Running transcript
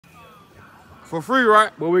For free,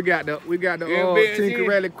 right? But we got the Team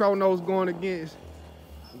Corelli Kronos going against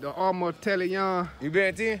the Arrma Talion. You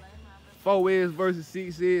bet 10? 4 is versus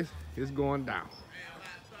 6 is. It's going down.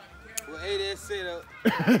 Well, 8 is set up.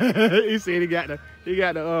 He said he got the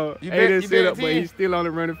 8 is set up, but he's still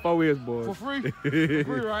only running 4 is, boys. For free? For free,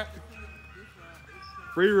 right?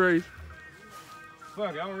 Free race.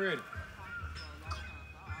 Fuck it, I'm ready.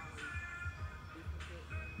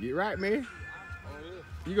 Get right, man. Oh,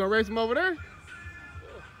 yeah. You gonna race him over there? Yeah.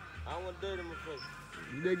 I don't want dirt in my face.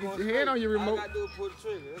 You better get your hand on your remote. All I gotta do is pull the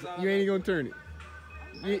trigger. That's all You ain't gonna turn it.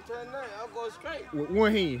 I ain't turn nothing. I'm going straight. With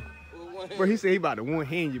one hand. With one hand. Bro, he said he about to one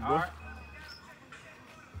hand you, boy. Right.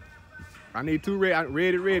 I need 2 ready.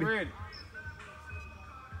 Ready. I'm ready.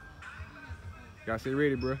 Gotta say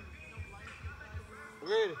ready, bro.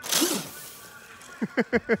 Ready. I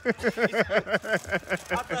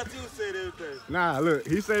thought you said everything. Nah, look,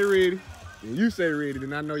 he say ready, and you say ready,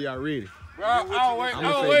 then I know y'all ready. Bro, wait.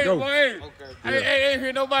 Okay. I ain't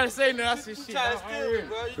hear nobody say nothing. I said shit. You try to steal me,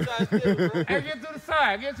 bro. You try to steal me, bro. Hey, get to the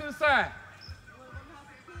side. Get to the side.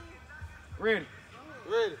 Ready.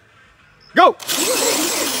 Ready. Go!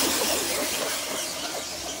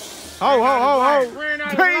 Ho. Ran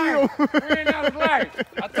out of Damn. life. Ran out of life.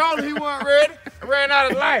 I told him he wasn't ready. Ran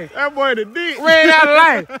out of life. That boy the dick. Ran out of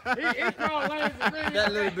life. He called life and ran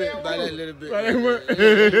That little bit, by that little bit.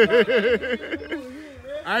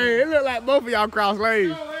 Hey, it look like both of y'all cross lanes.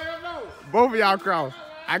 No, hell no. Both of y'all cross.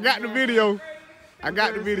 I got the video. I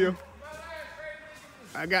got the video.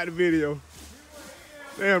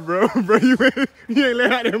 Damn, bro, you ain't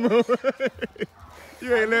let out that motherfucker.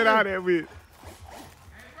 You ain't let out that bitch.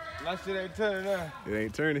 My shit ain't turning now. It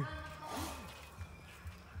ain't turning.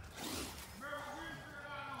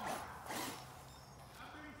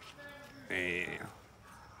 Damn.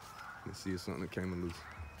 Let's see if something came loose.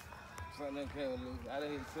 Something came loose. I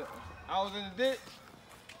didn't hit something. I was in the ditch.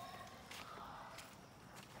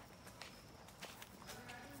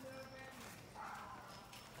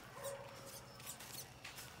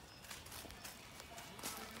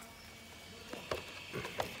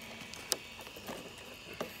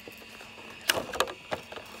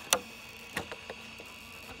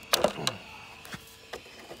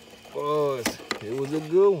 Boys, it was a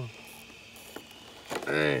good one.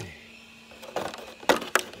 Dang.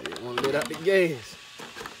 Didn't want to let out the gas.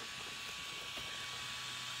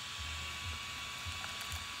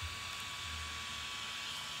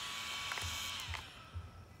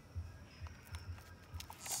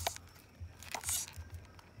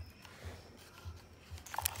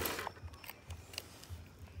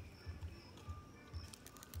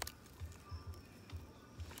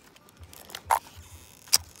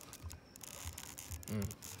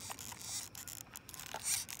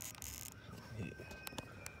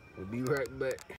 We'll be right back.